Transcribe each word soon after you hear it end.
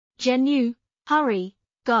Zhenyu, hurry,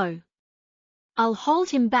 go. I'll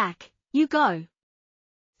hold him back, you go.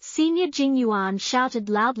 Senior Jingyuan shouted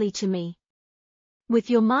loudly to me.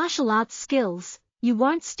 With your martial arts skills, you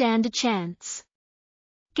won't stand a chance.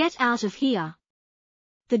 Get out of here.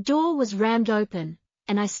 The door was rammed open,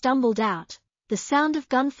 and I stumbled out, the sound of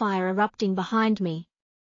gunfire erupting behind me.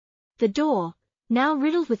 The door, now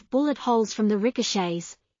riddled with bullet holes from the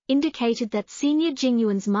ricochets, indicated that Senior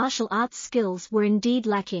Jingyuan's martial arts skills were indeed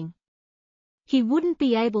lacking. He wouldn't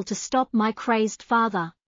be able to stop my crazed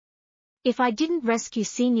father. If I didn't rescue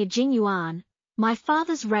Senior Jingyuan, my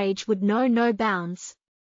father's rage would know no bounds.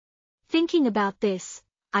 Thinking about this,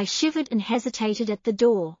 I shivered and hesitated at the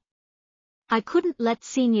door. I couldn't let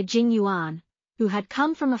Senior Jingyuan, who had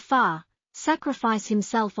come from afar, sacrifice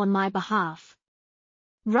himself on my behalf.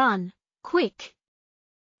 Run, quick!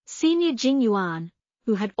 Senior Jingyuan,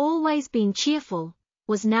 who had always been cheerful,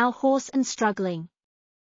 was now hoarse and struggling.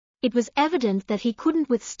 It was evident that he couldn't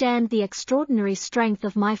withstand the extraordinary strength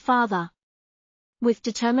of my father. With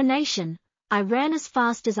determination, I ran as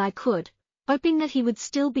fast as I could, hoping that he would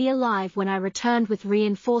still be alive when I returned with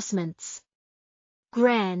reinforcements.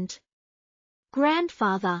 Grandfather!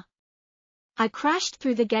 I crashed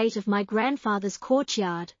through the gate of my grandfather's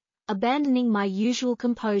courtyard, abandoning my usual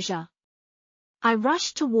composure. I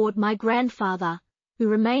rushed toward my grandfather, who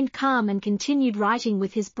remained calm and continued writing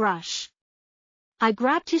with his brush. I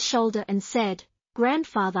grabbed his shoulder and said,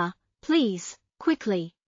 "Grandfather, please,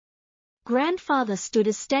 quickly." Grandfather stood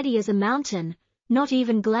as steady as a mountain, not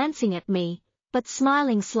even glancing at me, but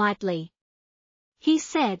smiling slightly. He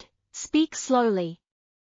said, "Speak slowly.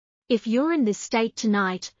 If you're in this state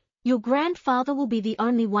tonight, your grandfather will be the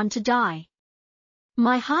only one to die."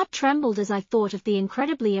 My heart trembled as I thought of the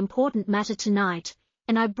incredibly important matter tonight,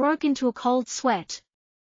 and I broke into a cold sweat.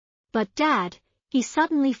 But Dad, he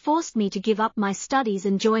suddenly forced me to give up my studies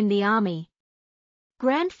and join the army.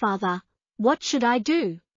 Grandfather, what should I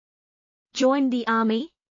do? Join the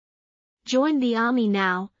army? Join the army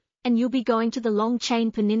now, and you'll be going to the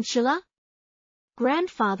Longchain Peninsula?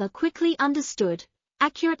 Grandfather quickly understood,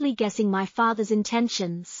 accurately guessing my father's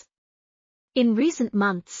intentions. In recent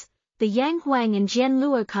months, the Yanghuang and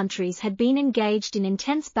Jianluo countries had been engaged in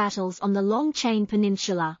intense battles on the Longchain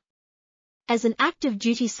Peninsula. As an active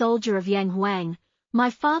duty soldier of Yanghuang, my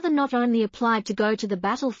father not only applied to go to the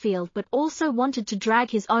battlefield but also wanted to drag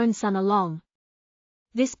his own son along.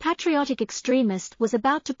 This patriotic extremist was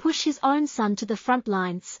about to push his own son to the front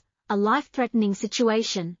lines, a life-threatening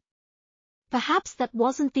situation. Perhaps that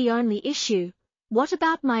wasn't the only issue. What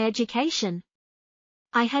about my education?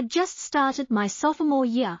 I had just started my sophomore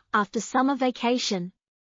year after summer vacation.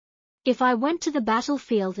 If I went to the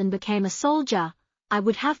battlefield and became a soldier, I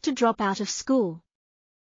would have to drop out of school.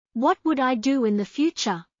 What would I do in the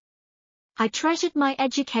future? I treasured my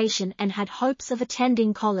education and had hopes of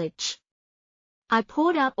attending college. I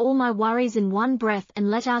poured out all my worries in one breath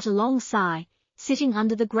and let out a long sigh, sitting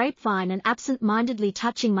under the grapevine and absent-mindedly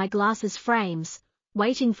touching my glasses frames,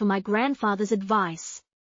 waiting for my grandfather's advice.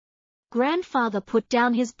 Grandfather put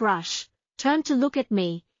down his brush, turned to look at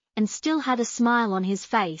me, and still had a smile on his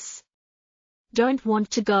face. "Don't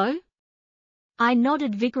want to go?" I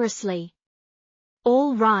nodded vigorously.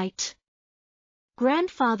 "All right."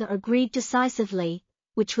 Grandfather agreed decisively,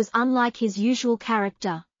 which was unlike his usual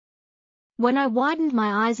character. When I widened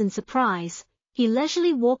my eyes in surprise, he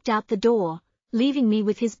leisurely walked out the door, leaving me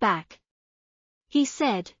with his back. He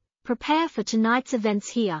said, "Prepare for tonight's events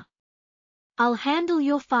here. I'll handle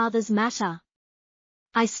your father's matter."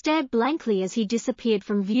 I stared blankly as he disappeared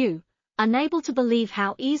from view, unable to believe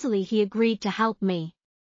how easily he agreed to help me.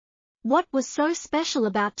 What was so special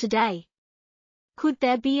about today? Could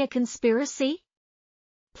there be a conspiracy?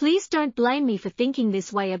 Please don't blame me for thinking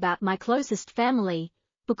this way about my closest family,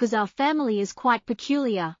 because our family is quite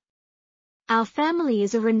peculiar. Our family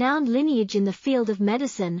is a renowned lineage in the field of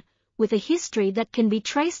medicine, with a history that can be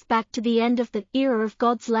traced back to the end of the era of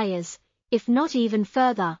God's layers, if not even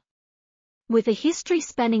further. With a history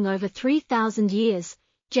spanning over 3,000 years,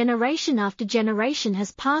 generation after generation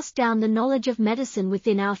has passed down the knowledge of medicine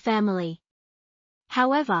within our family.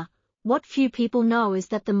 However, what few people know is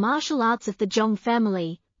that the martial arts of the Zhong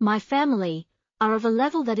family, my family, are of a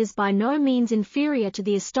level that is by no means inferior to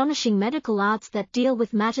the astonishing medical arts that deal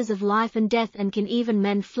with matters of life and death and can even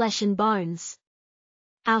mend flesh and bones.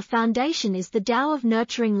 Our foundation is the Tao of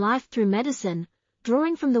nurturing life through medicine,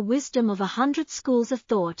 drawing from the wisdom of 100 schools of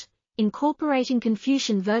thought, incorporating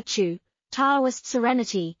Confucian virtue, Taoist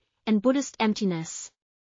serenity, and Buddhist emptiness.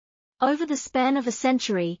 Over the span of a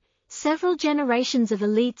century, several generations of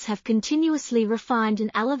elites have continuously refined and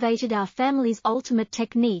elevated our family's ultimate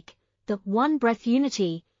technique, the one-breath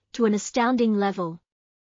unity, to an astounding level.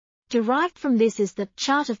 Derived from this is the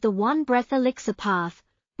chart of the one-breath elixir path,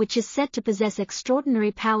 which is said to possess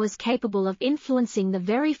extraordinary powers capable of influencing the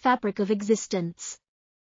very fabric of existence.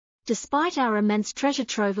 Despite our immense treasure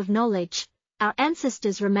trove of knowledge, our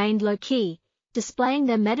ancestors remained low-key, displaying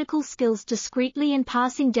their medical skills discreetly and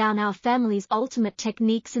passing down our family's ultimate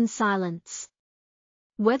techniques in silence.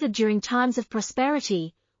 Whether during times of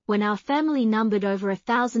prosperity, when our family numbered over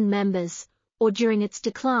 1,000 members, or during its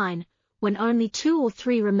decline, when only 2 or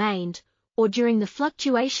 3 remained, or during the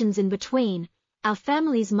fluctuations in between, our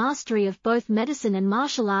family's mastery of both medicine and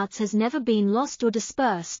martial arts has never been lost or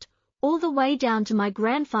dispersed, all the way down to my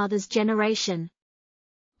grandfather's generation.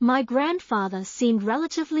 My grandfather seemed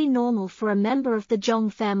relatively normal for a member of the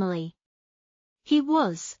Zhong family. He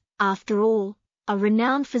was, after all, a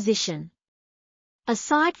renowned physician.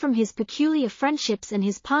 Aside from his peculiar friendships and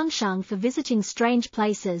his penchant for visiting strange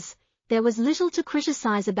places, there was little to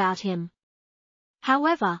criticize about him.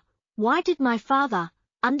 However, why did my father,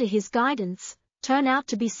 under his guidance, turn out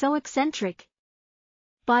to be so eccentric?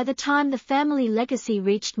 By the time the family legacy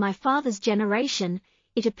reached my father's generation,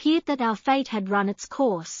 it appeared that our fate had run its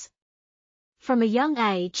course. From a young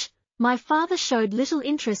age, my father showed little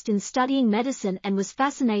interest in studying medicine and was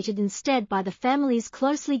fascinated instead by the family's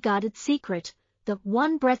closely guarded secret, the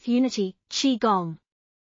one-breath unity, Qigong.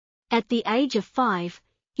 At the age of 5,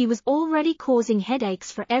 he was already causing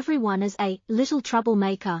headaches for everyone as a little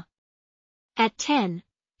troublemaker. At 10,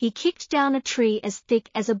 he kicked down a tree as thick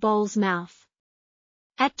as a bull's mouth.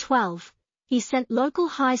 At 12, he sent local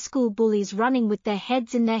high school bullies running with their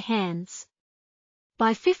heads in their hands.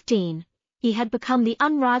 By 15, he had become the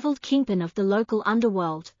unrivaled kingpin of the local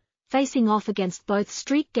underworld, facing off against both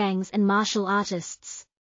street gangs and martial artists.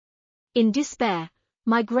 In despair,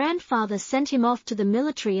 my grandfather sent him off to the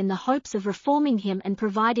military in the hopes of reforming him and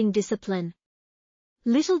providing discipline.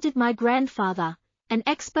 Little did my grandfather, an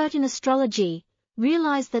expert in astrology,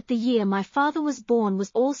 realize that the year my father was born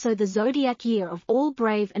was also the zodiac year of all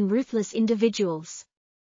brave and ruthless individuals.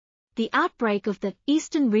 The outbreak of the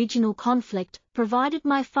Eastern regional conflict provided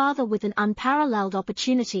my father with an unparalleled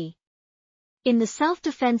opportunity. In the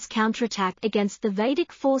self-defense counterattack against the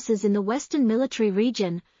Vedic forces in the Western military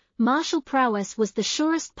region, martial prowess was the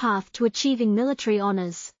surest path to achieving military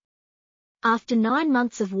honors. After 9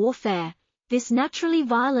 months of warfare, this naturally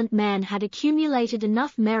violent man had accumulated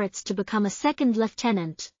enough merits to become a second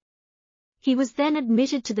lieutenant. He was then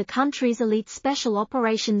admitted to the country's elite Special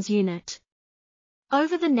Operations Unit.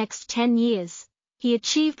 Over the next 10 years, he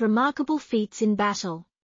achieved remarkable feats in battle.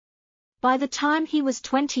 By the time he was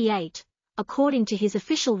 28, according to his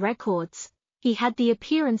official records, he had the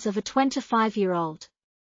appearance of a 25-year-old.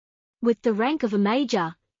 With the rank of a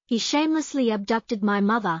major, he shamelessly abducted my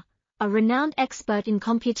mother, a renowned expert in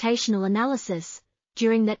computational analysis,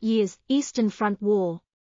 during that year's Eastern Front War.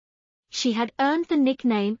 She had earned the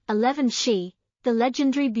nickname 11 She, the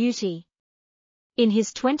legendary beauty. In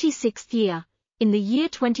his 26th year, in the year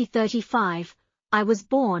 2035, I was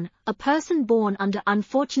born, a person born under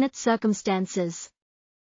unfortunate circumstances.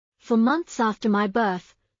 For months after my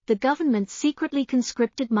birth, the government secretly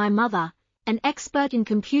conscripted my mother, an expert in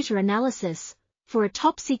computer analysis, for a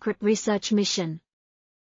top-secret research mission.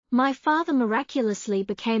 My father miraculously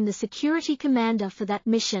became the security commander for that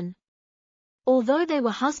mission. Although they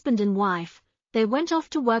were husband and wife, they went off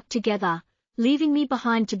to work together, leaving me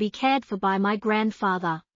behind to be cared for by my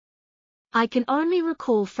grandfather. I can only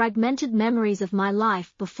recall fragmented memories of my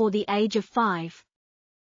life before the age of 5.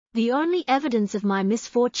 The only evidence of my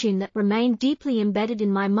misfortune that remained deeply embedded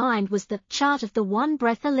in my mind was the chart of the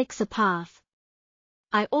one-breath elixir path.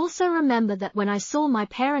 I also remember that when I saw my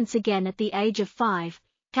parents again at the age of 5,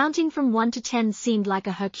 counting from 1 to 10 seemed like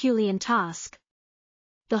a Herculean task.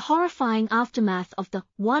 The horrifying aftermath of the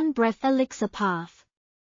one-breath elixir path.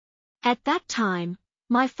 At that time,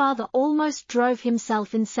 my father almost drove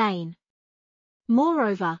himself insane.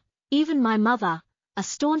 Moreover, even my mother, a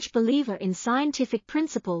staunch believer in scientific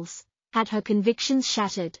principles, had her convictions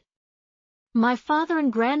shattered. My father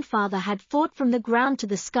and grandfather had fought from the ground to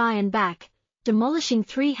the sky and back, demolishing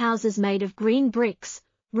 3 houses made of green bricks,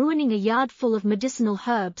 ruining a yard full of medicinal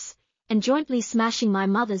herbs, and jointly smashing my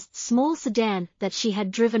mother's small sedan that she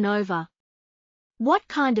had driven over. What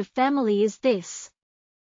kind of family is this?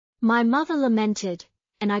 My mother lamented,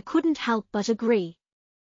 and I couldn't help but agree.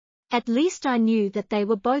 At least I knew that they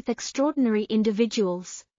were both extraordinary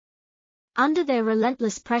individuals. Under their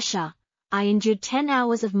relentless pressure, I endured 10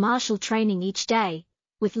 hours of martial training each day,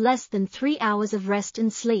 with less than 3 hours of rest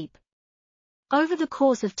and sleep. Over the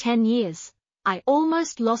course of 10 years, I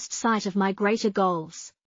almost lost sight of my greater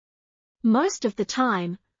goals. Most of the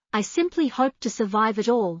time, I simply hoped to survive it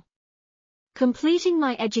all. Completing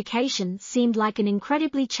my education seemed like an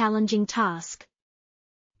incredibly challenging task.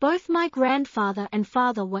 Both my grandfather and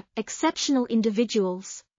father were exceptional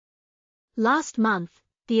individuals. Last month,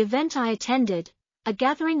 the event I attended, a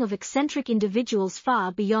gathering of eccentric individuals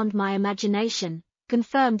far beyond my imagination,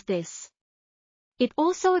 confirmed this. It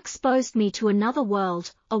also exposed me to another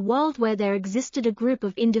world, a world where there existed a group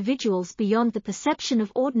of individuals beyond the perception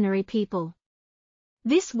of ordinary people.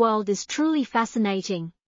 This world is truly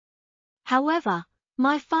fascinating. However,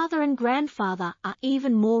 my father and grandfather are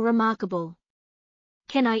even more remarkable.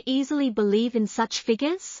 Can I easily believe in such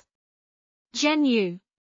figures? Zhenyu.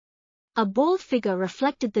 A bald figure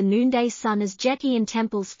reflected the noonday sun as Zhejian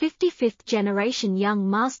Temple's 55th generation young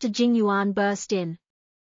master Jingyuan burst in.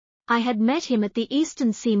 I had met him at the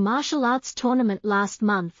Eastern Sea Martial Arts Tournament last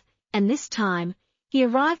month, and this time, he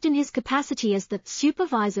arrived in his capacity as the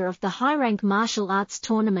supervisor of the high-rank martial arts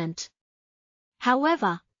tournament.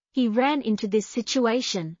 However, he ran into this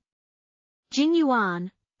situation.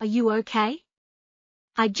 Jingyuan, are you okay?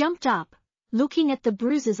 I jumped up, looking at the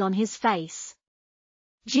bruises on his face.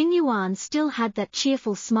 Jingyuan still had that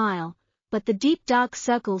cheerful smile, but the deep dark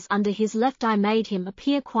circles under his left eye made him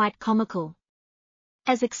appear quite comical.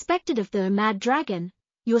 As expected of the mad dragon,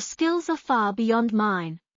 your skills are far beyond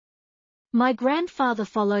mine. My grandfather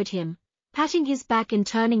followed him, patting his back and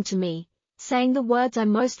turning to me, saying the words I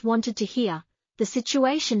most wanted to hear, the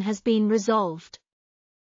situation has been resolved.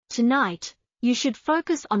 Tonight, you should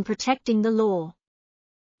focus on protecting the law.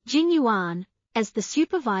 Jingyuan, as the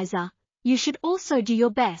supervisor, you should also do your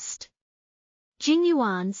best.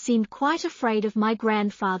 Jingyuan seemed quite afraid of my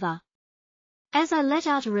grandfather. As I let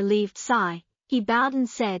out a relieved sigh, he bowed and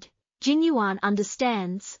said, Jingyuan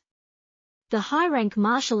understands. The high-rank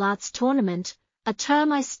martial arts tournament, a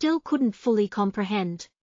term I still couldn't fully comprehend.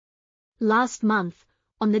 Last month,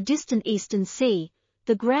 on the distant Eastern Sea,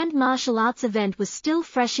 the grand martial arts event was still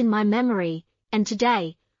fresh in my memory, and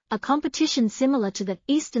today, a competition similar to the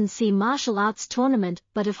Eastern Sea Martial Arts Tournament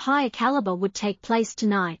but of higher caliber would take place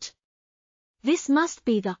tonight. This must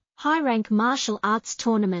be the high-rank martial arts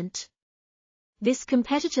tournament. This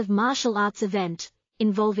competitive martial arts event,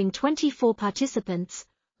 involving 24 participants,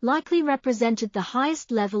 likely represented the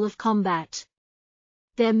highest level of combat.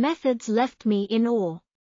 Their methods left me in awe.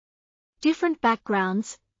 Different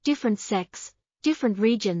backgrounds, different sects, different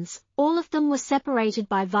regions, all of them were separated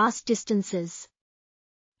by vast distances.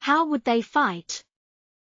 How would they fight?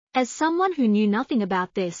 As someone who knew nothing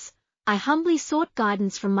about this, I humbly sought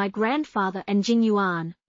guidance from my grandfather and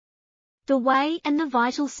Jingyuan. The way and the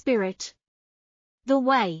vital spirit. The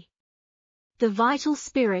way. The vital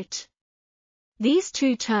spirit. These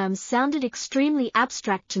two terms sounded extremely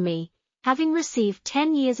abstract to me, having received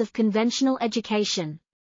 10 years of conventional education.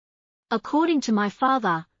 According to my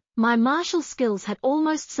father, my martial skills had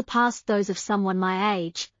almost surpassed those of someone my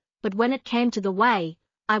age, but when it came to the way,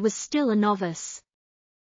 I was still a novice.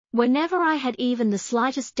 Whenever I had even the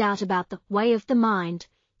slightest doubt about the way of the mind,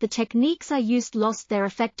 the techniques I used lost their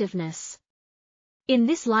effectiveness. In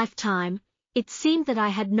this lifetime, it seemed that I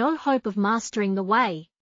had no hope of mastering the way.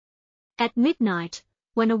 At midnight,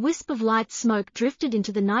 when a wisp of light smoke drifted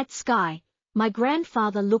into the night sky, my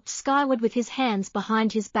grandfather looked skyward with his hands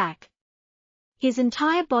behind his back. His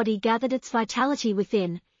entire body gathered its vitality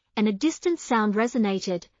within, and a distant sound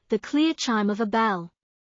resonated, the clear chime of a bell.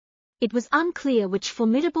 It was unclear which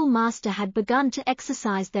formidable master had begun to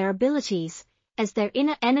exercise their abilities, as their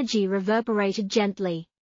inner energy reverberated gently.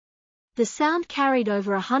 The sound carried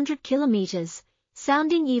over 100 kilometers,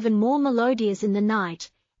 sounding even more melodious in the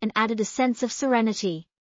night, and added a sense of serenity.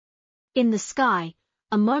 In the sky,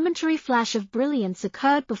 a momentary flash of brilliance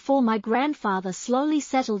occurred before my grandfather slowly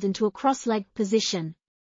settled into a cross-legged position.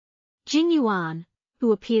 Jingyuan,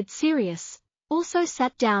 who appeared serious, also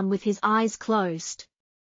sat down with his eyes closed.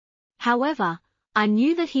 However, I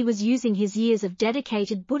knew that he was using his years of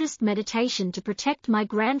dedicated Buddhist meditation to protect my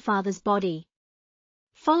grandfather's body.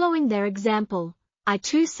 Following their example, I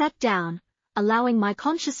too sat down, allowing my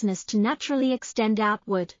consciousness to naturally extend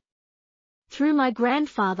outward. Through my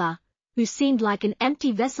grandfather, who seemed like an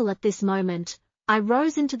empty vessel at this moment, I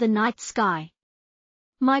rose into the night sky.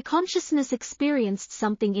 My consciousness experienced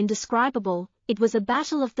something indescribable, it was a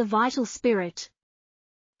battle of the vital spirit.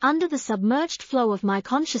 Under the submerged flow of my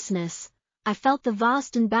consciousness, I felt the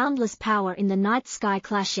vast and boundless power in the night sky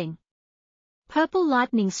clashing. Purple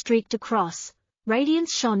lightning streaked across,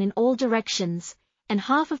 radiance shone in all directions, and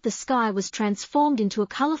half of the sky was transformed into a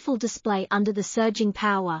colorful display under the surging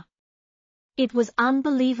power. It was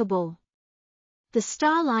unbelievable. The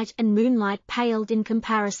starlight and moonlight paled in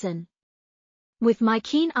comparison. With my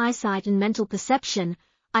keen eyesight and mental perception,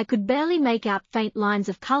 I could barely make out faint lines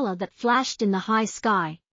of color that flashed in the high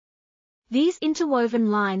sky. These interwoven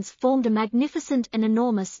lines formed a magnificent and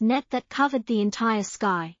enormous net that covered the entire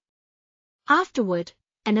sky. Afterward,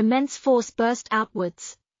 an immense force burst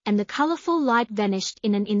outwards, and the colorful light vanished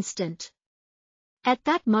in an instant. At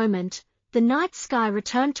that moment, the night sky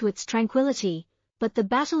returned to its tranquility, but the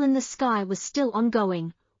battle in the sky was still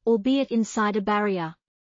ongoing, albeit inside a barrier.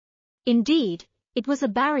 Indeed, it was a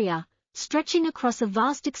barrier, stretching across a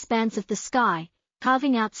vast expanse of the sky,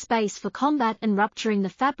 carving out space for combat and rupturing the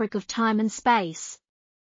fabric of time and space.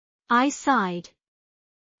 I sighed.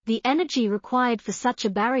 The energy required for such a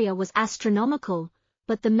barrier was astronomical,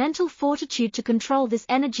 but the mental fortitude to control this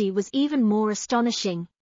energy was even more astonishing.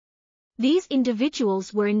 These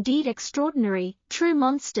individuals were indeed extraordinary, true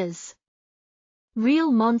monsters.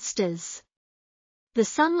 Real monsters. The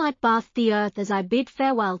sunlight bathed the earth as I bid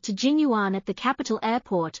farewell to Jingyuan at the capital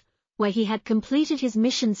airport, where he had completed his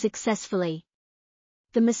mission successfully.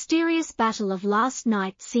 The mysterious battle of last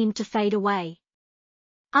night seemed to fade away.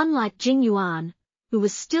 Unlike Jingyuan, who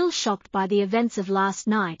was still shocked by the events of last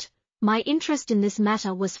night, my interest in this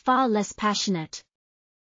matter was far less passionate.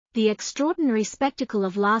 The extraordinary spectacle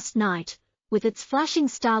of last night, with its flashing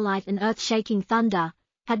starlight and earth-shaking thunder,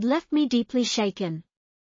 had left me deeply shaken.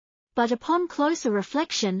 But upon closer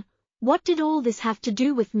reflection, what did all this have to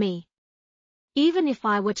do with me? Even if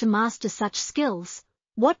I were to master such skills,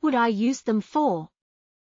 what would I use them for?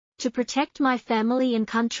 To protect my family and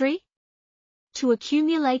country? To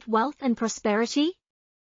accumulate wealth and prosperity?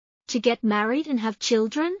 To get married and have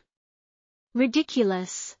children?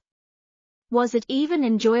 Ridiculous. Was it even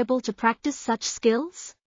enjoyable to practice such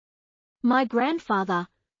skills? My grandfather,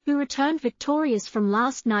 who returned victorious from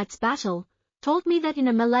last night's battle, told me that in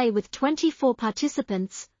a melee with 24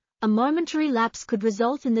 participants, a momentary lapse could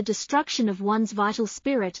result in the destruction of one's vital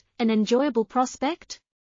spirit, an enjoyable prospect?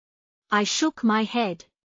 I shook my head.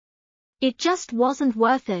 It just wasn't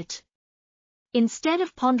worth it. Instead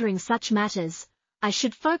of pondering such matters, I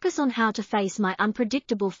should focus on how to face my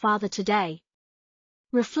unpredictable father today.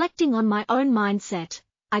 Reflecting on my own mindset,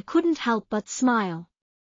 I couldn't help but smile.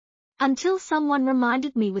 Until someone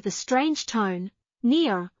reminded me with a strange tone,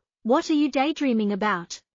 "Nia, what are you daydreaming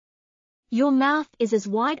about? Your mouth is as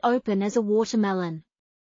wide open as a watermelon."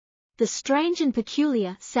 The strange and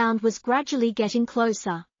peculiar sound was gradually getting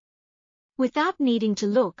closer. Without needing to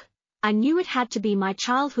look, I knew it had to be my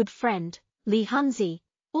childhood friend, Li Hunzi,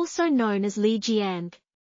 also known as Li Jiang.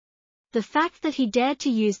 The fact that he dared to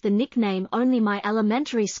use the nickname only my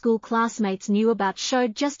elementary school classmates knew about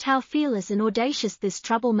showed just how fearless and audacious this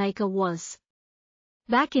troublemaker was.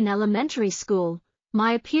 Back in elementary school,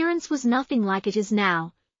 my appearance was nothing like it is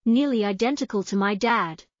now, nearly identical to my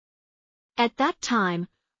dad. At that time,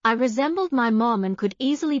 I resembled my mom and could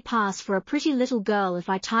easily pass for a pretty little girl if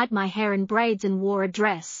I tied my hair in braids and wore a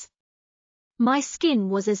dress. My skin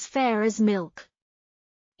was as fair as milk.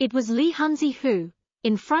 It was Li Hunzi who,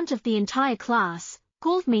 in front of the entire class,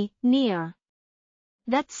 called me Nia.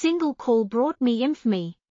 That single call brought me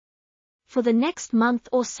infamy. For the next month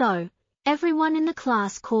or so, everyone in the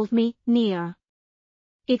class called me Nia.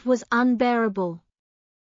 It was unbearable.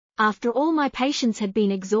 After all my patience had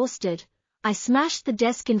been exhausted, I smashed the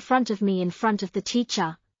desk in front of me in front of the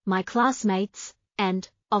teacher, my classmates, and,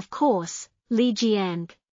 of course, Li Jiang.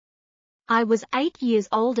 I was 8 years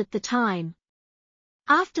old at the time.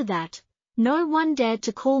 After that, no one dared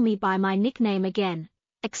to call me by my nickname again,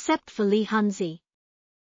 except for Li Hunzi.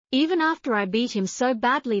 Even after I beat him so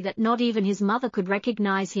badly that not even his mother could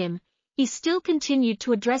recognize him, he still continued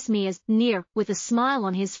to address me as Nia with a smile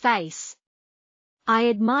on his face. I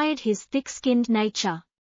admired his thick-skinned nature.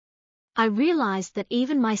 I realized that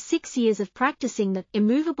even my 6 years of practicing the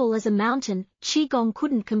immovable as a mountain qigong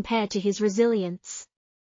couldn't compare to his resilience.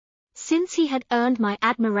 Since he had earned my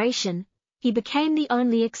admiration, he became the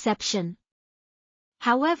only exception.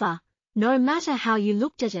 However, no matter how you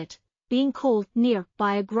looked at it, being called Nia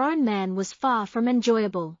by a grown man was far from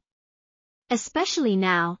enjoyable. Especially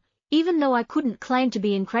now, even though I couldn't claim to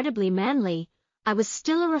be incredibly manly, I was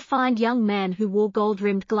still a refined young man who wore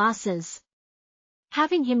gold-rimmed glasses.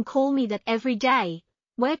 Having him call me that every day,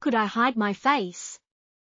 where could I hide my face?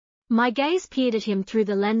 My gaze peered at him through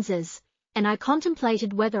the lenses, and I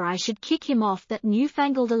contemplated whether I should kick him off that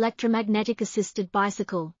newfangled electromagnetic-assisted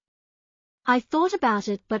bicycle. I thought about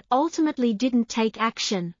it but ultimately didn't take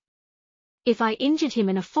action. If I injured him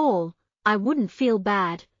in a fall, I wouldn't feel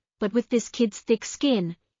bad, but with this kid's thick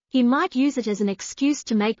skin, he might use it as an excuse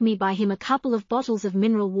to make me buy him a couple of bottles of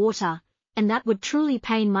mineral water, and that would truly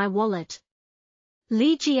pain my wallet.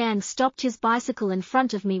 Li Jiang stopped his bicycle in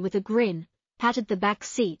front of me with a grin, patted the back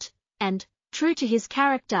seat, and, true to his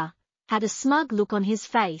character, had a smug look on his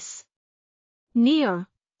face. "Near,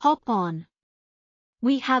 hop on.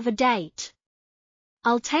 We have a date.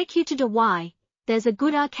 I'll take you to Dawai, there's a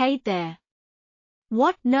good arcade there."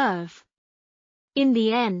 What nerve! In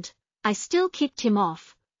the end, I still kicked him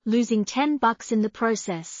off, losing $10 in the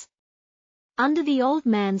process. Under the old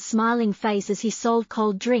man's smiling face as he sold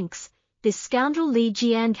cold drinks, this scoundrel Li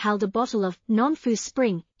Jiang held a bottle of non-fu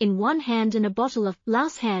spring in one hand and a bottle of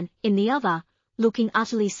Laoshan in the other, looking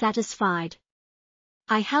utterly satisfied.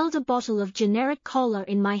 I held a bottle of generic cola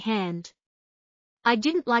in my hand. I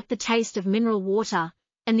didn't like the taste of mineral water,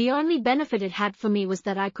 and the only benefit it had for me was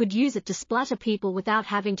that I could use it to splatter people without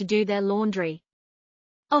having to do their laundry.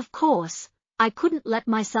 Of course, I couldn't let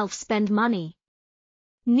myself spend money.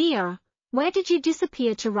 "Near, where did you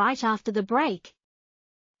disappear to right after the break?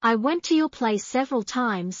 I went to your place several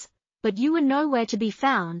times, but you were nowhere to be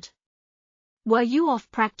found. Were you off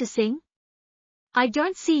practicing? I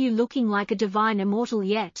don't see you looking like a divine immortal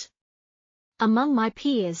yet." Among my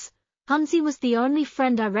peers, Hanzi was the only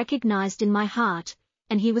friend I recognized in my heart,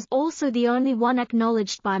 and he was also the only one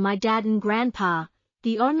acknowledged by my dad and grandpa,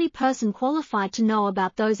 the only person qualified to know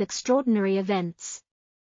about those extraordinary events.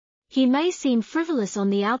 He may seem frivolous on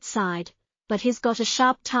the outside, but he's got a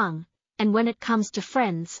sharp tongue, and when it comes to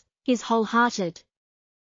friends, he's wholehearted.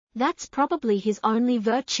 That's probably his only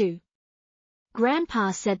virtue.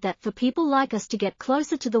 Grandpa said that for people like us to get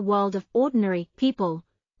closer to the world of ordinary people,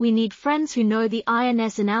 we need friends who know the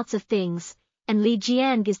ins and outs of things, and Li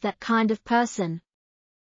Jiang is that kind of person.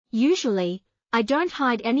 Usually, I don't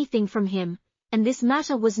hide anything from him, and this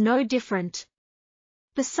matter was no different.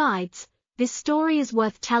 Besides, this story is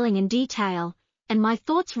worth telling in detail, and my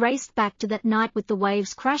thoughts raced back to that night with the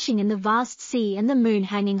waves crashing in the vast sea and the moon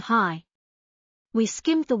hanging high. We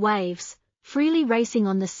skimmed the waves, freely racing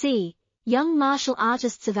on the sea, young martial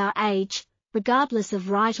artists of our age, regardless of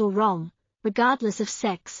right or wrong, regardless of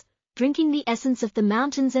sex, drinking the essence of the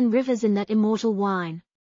mountains and rivers in that immortal wine.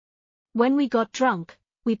 When we got drunk,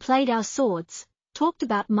 we played our swords, talked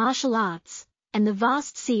about martial arts, and the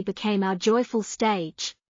vast sea became our joyful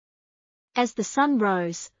stage. As the sun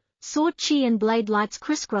rose, sword chi and blade lights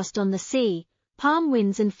crisscrossed on the sea, palm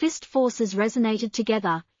winds and fist forces resonated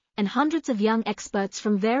together, and hundreds of young experts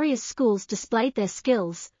from various schools displayed their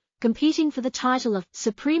skills, competing for the title of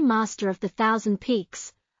Supreme Master of the Thousand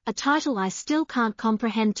Peaks, a title I still can't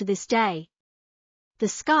comprehend to this day. The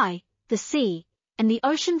sky, the sea, and the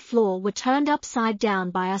ocean floor were turned upside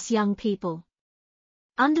down by us young people.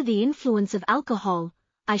 Under the influence of alcohol,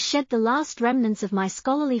 I shed the last remnants of my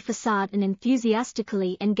scholarly facade and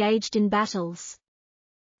enthusiastically engaged in battles.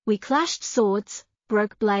 We clashed swords,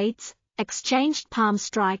 broke blades, exchanged palm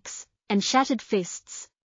strikes, and shattered fists.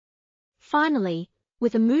 Finally,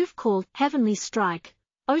 with a move called Heavenly Strike,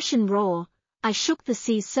 Ocean Roar, I shook the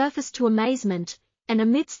sea's surface to amazement, and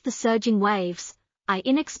amidst the surging waves, I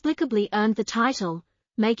inexplicably earned the title,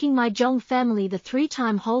 making my Zhong family the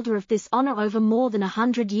three-time holder of this honor over more than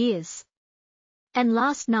 100 years. And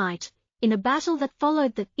last night, in a battle that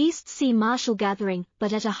followed the East Sea Martial Gathering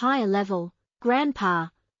but at a higher level, Grandpa,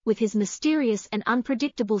 with his mysterious and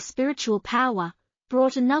unpredictable spiritual power,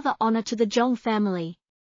 brought another honor to the Zhong family.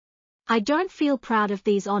 I don't feel proud of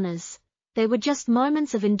these honors, they were just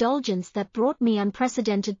moments of indulgence that brought me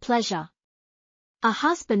unprecedented pleasure. A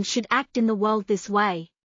husband should act in the world this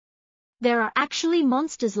way. There are actually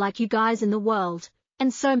monsters like you guys in the world,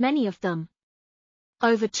 and so many of them.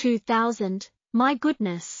 Over 2,000, my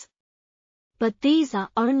goodness. But these are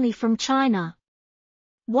only from China.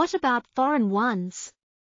 What about foreign ones?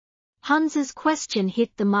 Hans's question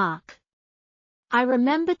hit the mark. I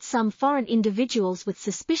remembered some foreign individuals with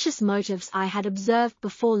suspicious motives I had observed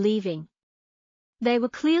before leaving. They were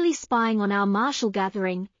clearly spying on our martial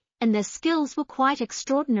gathering, and their skills were quite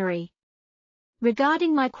extraordinary.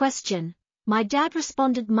 Regarding my question, my dad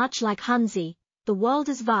responded much like Hanzi, the world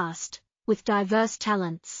is vast, with diverse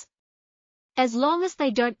talents. As long as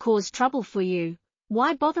they don't cause trouble for you,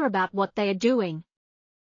 why bother about what they are doing?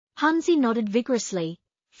 Hanzi nodded vigorously,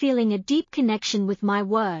 feeling a deep connection with my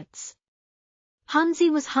words.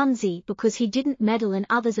 Hanzi was Hanzi because he didn't meddle in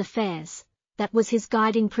others' affairs, that was his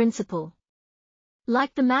guiding principle.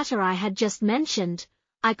 Like the matter I had just mentioned,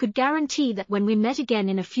 I could guarantee that when we met again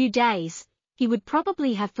in a few days, he would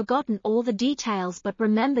probably have forgotten all the details but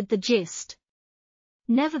remembered the gist.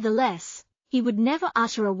 Nevertheless, he would never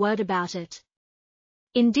utter a word about it.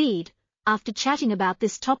 Indeed, after chatting about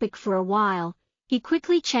this topic for a while, he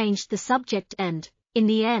quickly changed the subject and, in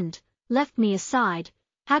the end, left me aside,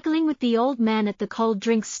 haggling with the old man at the cold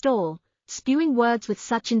drinks stall, spewing words with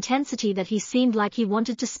such intensity that he seemed like he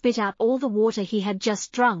wanted to spit out all the water he had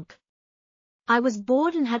just drunk. I was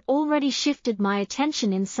bored and had already shifted my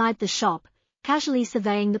attention inside the shop, casually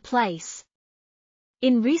surveying the place.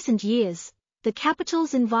 In recent years, the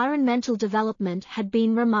capital's environmental development had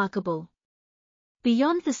been remarkable.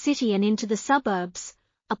 Beyond the city and into the suburbs,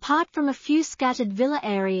 apart from a few scattered villa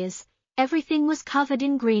areas, everything was covered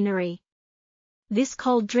in greenery. This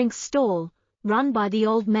cold drinks stall, run by the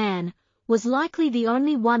old man, was likely the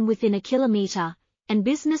only one within a kilometer, and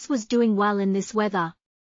business was doing well in this weather.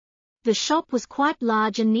 The shop was quite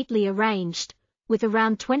large and neatly arranged, with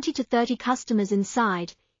around 20 to 30 customers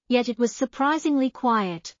inside, yet it was surprisingly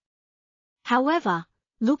quiet. However,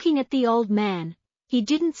 looking at the old man, he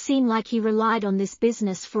didn't seem like he relied on this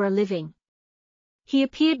business for a living. He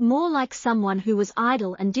appeared more like someone who was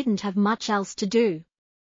idle and didn't have much else to do.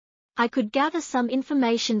 I could gather some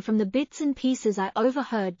information from the bits and pieces I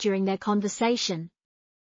overheard during their conversation.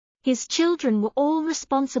 His children were all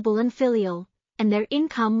responsible and filial, and their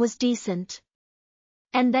income was decent.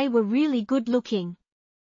 And they were really good-looking.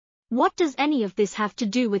 What does any of this have to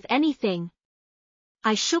do with anything?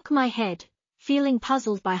 I shook my head, feeling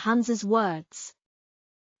puzzled by Hans's words.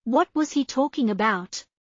 What was he talking about?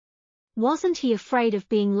 Wasn't he afraid of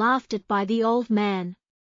being laughed at by the old man?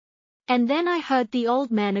 And then I heard the old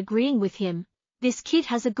man agreeing with him, "This kid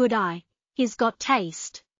has a good eye, he's got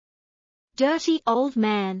taste." Dirty old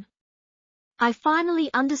man. I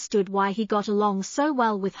finally understood why he got along so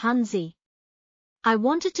well with Hansi. I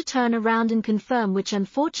wanted to turn around and confirm which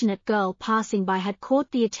unfortunate girl passing by had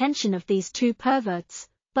caught the attention of these two perverts,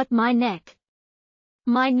 but my neck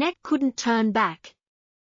couldn't turn back.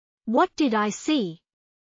 What did I see?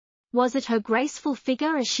 Was it her graceful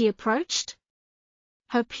figure as she approached?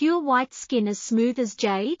 Her pure white skin as smooth as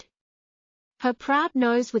jade? Her proud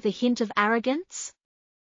nose with a hint of arrogance?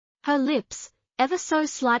 Her lips, ever so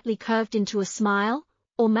slightly curved into a smile,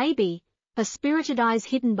 or maybe, her spirited eyes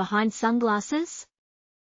hidden behind sunglasses?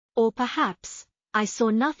 Or perhaps, I saw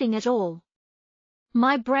nothing at all.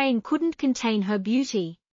 My brain couldn't contain her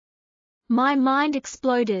beauty. My mind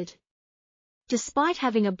exploded. Despite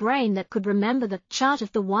having a brain that could remember the chart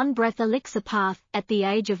of the one-breath elixir path at the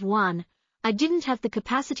age of 1, I didn't have the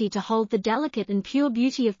capacity to hold the delicate and pure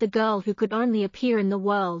beauty of the girl who could only appear in the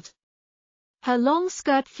world. Her long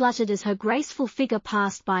skirt fluttered as her graceful figure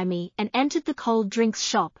passed by me and entered the cold drinks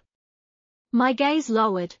shop. My gaze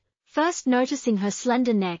lowered, first noticing her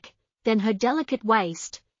slender neck, then her delicate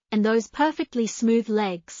waist, and those perfectly smooth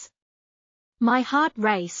legs. My heart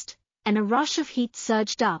raced, and a rush of heat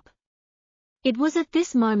surged up. It was at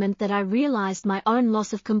this moment that I realized my own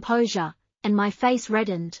loss of composure, and my face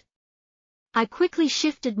reddened. I quickly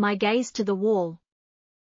shifted my gaze to the wall.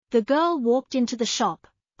 The girl walked into the shop,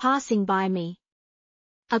 passing by me.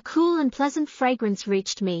 A cool and pleasant fragrance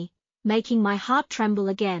reached me, making my heart tremble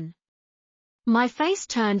again. My face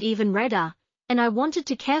turned even redder, and I wanted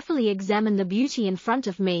to carefully examine the beauty in front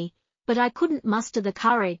of me, but I couldn't muster the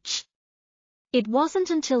courage. It wasn't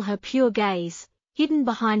until her pure gaze, hidden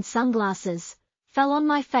behind sunglasses, fell on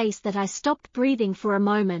my face that I stopped breathing for a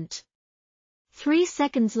moment. 3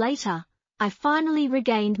 seconds later, I finally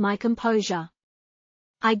regained my composure.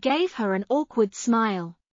 I gave her an awkward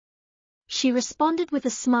smile. She responded with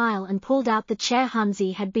a smile and pulled out the chair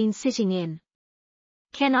Hansi had been sitting in.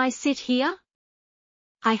 "Can I sit here?"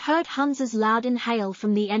 I heard Hans's loud inhale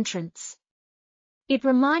from the entrance. It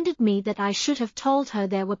reminded me that I should have told her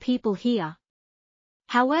there were people here.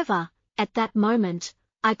 However, at that moment,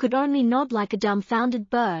 I could only nod like a dumbfounded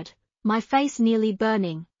bird, my face nearly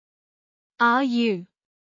burning. "Are you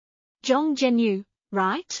Zhenyu,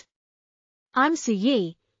 right? I'm Su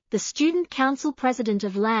Yi, the student council president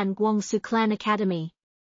of Lan Guangsu Clan Academy.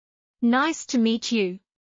 Nice to meet you."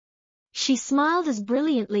 She smiled as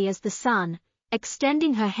brilliantly as the sun,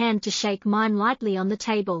 extending her hand to shake mine lightly on the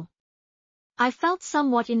table. I felt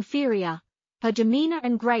somewhat inferior, her demeanor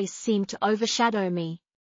and grace seemed to overshadow me.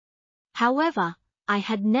 However, I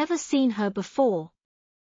had never seen her before.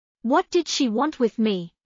 What did she want with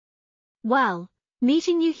me? Well,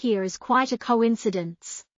 meeting you here is quite a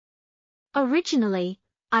coincidence. Originally,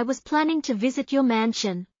 I was planning to visit your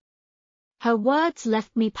mansion. Her words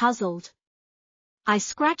left me puzzled. I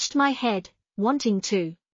scratched my head, wanting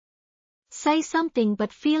to say something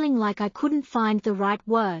but feeling like I couldn't find the right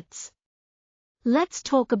words. "Let's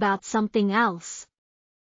talk about something else.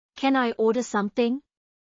 Can I order something?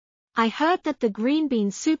 I heard that the green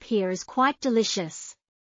bean soup here is quite delicious."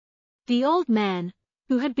 The old man,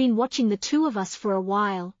 who had been watching the two of us for a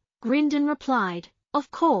while, grinned and replied,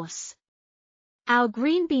 "Of course. Our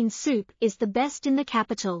green bean soup is the best in the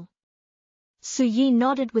capital." Su Yi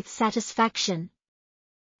nodded with satisfaction.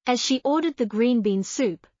 As she ordered the green bean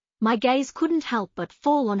soup, my gaze couldn't help but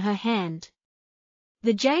fall on her hand.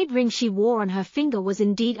 The jade ring she wore on her finger was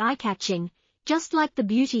indeed eye-catching, just like the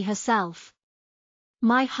beauty herself.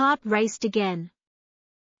 My heart raced again.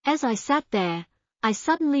 As I sat there, I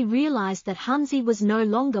suddenly realized that Hanzi was no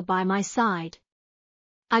longer by my side.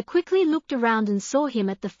 I quickly looked around and saw him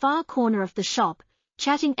at the far corner of the shop,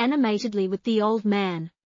 chatting animatedly with the old man.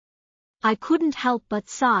 I couldn't help but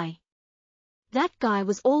sigh. That guy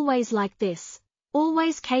was always like this,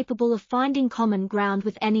 always capable of finding common ground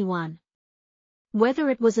with anyone. Whether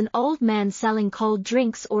it was an old man selling cold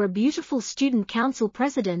drinks or a beautiful student council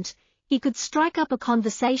president, he could strike up a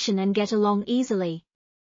conversation and get along easily.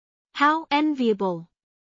 How enviable!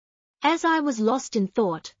 As I was lost in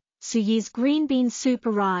thought, Suyi's green bean soup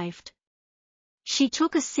arrived. She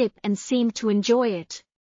took a sip and seemed to enjoy it.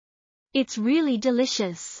 It's really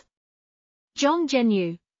delicious.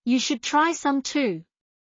 Zhenyu, you should try some too.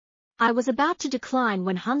 I was about to decline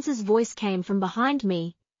when Hanzi's voice came from behind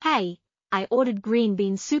me. Hey, I ordered green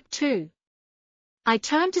bean soup too. I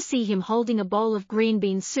turned to see him holding a bowl of green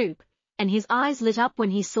bean soup, and his eyes lit up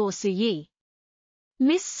when he saw Suyi.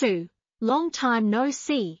 Miss Su, long time no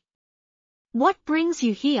see. What brings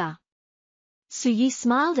you here? Suyi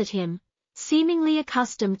smiled at him, seemingly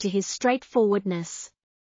accustomed to his straightforwardness.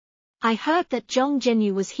 I heard that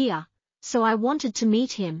Zhenyu was here, so I wanted to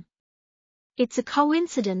meet him. It's a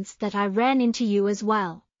coincidence that I ran into you as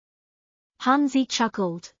well. Hanzi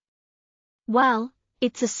chuckled. Well,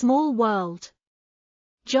 it's a small world.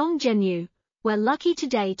 Zhenyu, we're lucky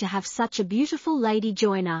today to have such a beautiful lady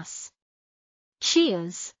join us.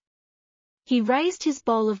 Cheers. He raised his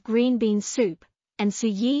bowl of green bean soup, and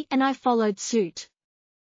Suyi and I followed suit.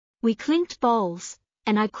 We clinked bowls,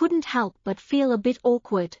 and I couldn't help but feel a bit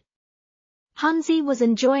awkward. Hanzi was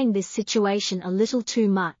enjoying this situation a little too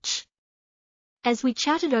much. As we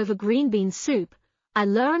chatted over green bean soup, I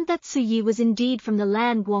learned that Suyi was indeed from the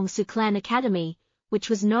Lan Guangsu Clan Academy, which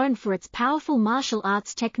was known for its powerful martial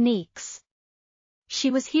arts techniques. She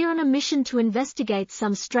was here on a mission to investigate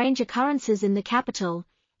some strange occurrences in the capital,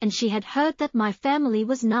 and she had heard that my family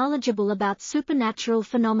was knowledgeable about supernatural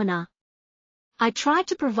phenomena. I tried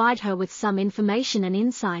to provide her with some information and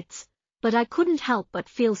insights, but I couldn't help but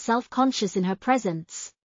feel self-conscious in her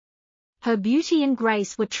presence. Her beauty and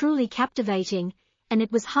grace were truly captivating, and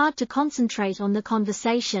it was hard to concentrate on the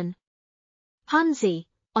conversation. Hanzi,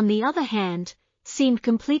 on the other hand, seemed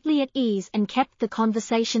completely at ease and kept the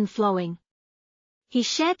conversation flowing. He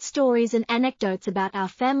shared stories and anecdotes about our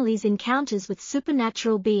family's encounters with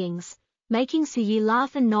supernatural beings, making Suyi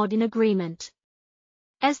laugh and nod in agreement.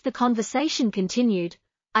 As the conversation continued,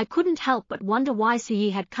 I couldn't help but wonder why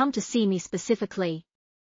Suyi had come to see me specifically.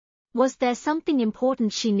 Was there something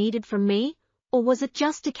important she needed from me, or was it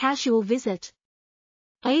just a casual visit?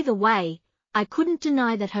 Either way, I couldn't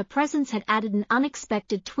deny that her presence had added an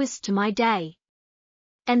unexpected twist to my day.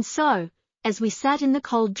 And so, as we sat in the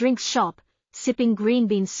cold drinks shop, sipping green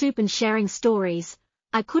bean soup and sharing stories,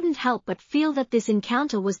 I couldn't help but feel that this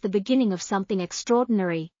encounter was the beginning of something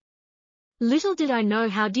extraordinary. Little did I know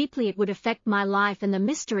how deeply it would affect my life and the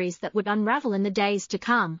mysteries that would unravel in the days to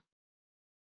come.